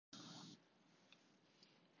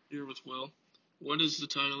Here with Will. What is the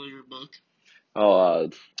title of your book? Oh,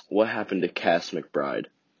 what happened to Cass McBride?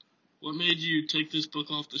 What made you take this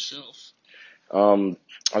book off the shelf? Um,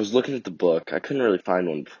 I was looking at the book. I couldn't really find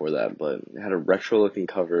one before that, but it had a retro-looking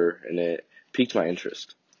cover, and it piqued my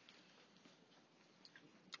interest.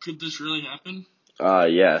 Could this really happen?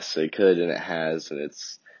 Yes, it could, and it has, and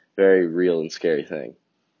it's a very real and scary thing.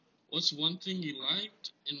 What's one thing you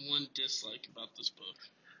liked and one dislike about this book?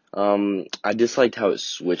 I disliked how it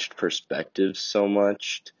switched perspectives so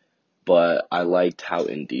much, but I liked how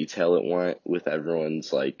in detail it went with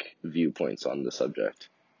everyone's, viewpoints on the subject.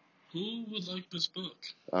 Who would like this book?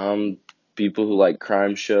 Um, People who like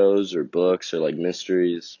crime shows or books or like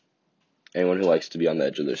mysteries. Anyone who likes to be on the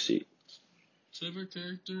edge of their seat. Favorite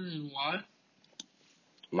character and why?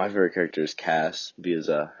 My favorite character is Cass because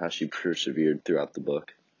how she persevered throughout the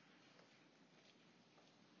book.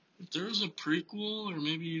 If there was a prequel or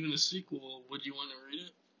maybe even a sequel, would you want to read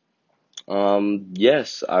it?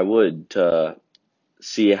 Yes, I would to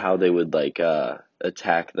see how they would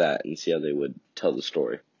attack that and see how they would tell the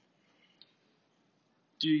story.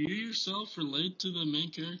 Do you yourself relate to the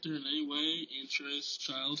main character in any way? Interest,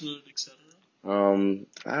 childhood, etc.?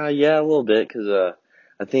 Yeah, a little bit because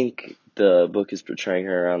I think the book is portraying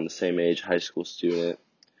her around the same age, high school student.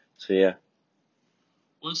 So yeah.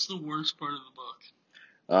 What's the worst part of the book?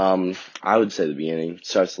 I would say the beginning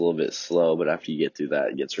starts a little bit slow, but after you get through that,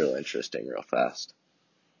 it gets real interesting real fast.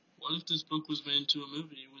 What if this book was made into a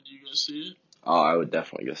movie? Would you go see it? Oh, I would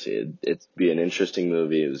definitely go see it. It'd be an interesting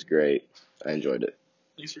movie. It was great. I enjoyed it.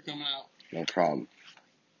 Thanks for coming out. No problem.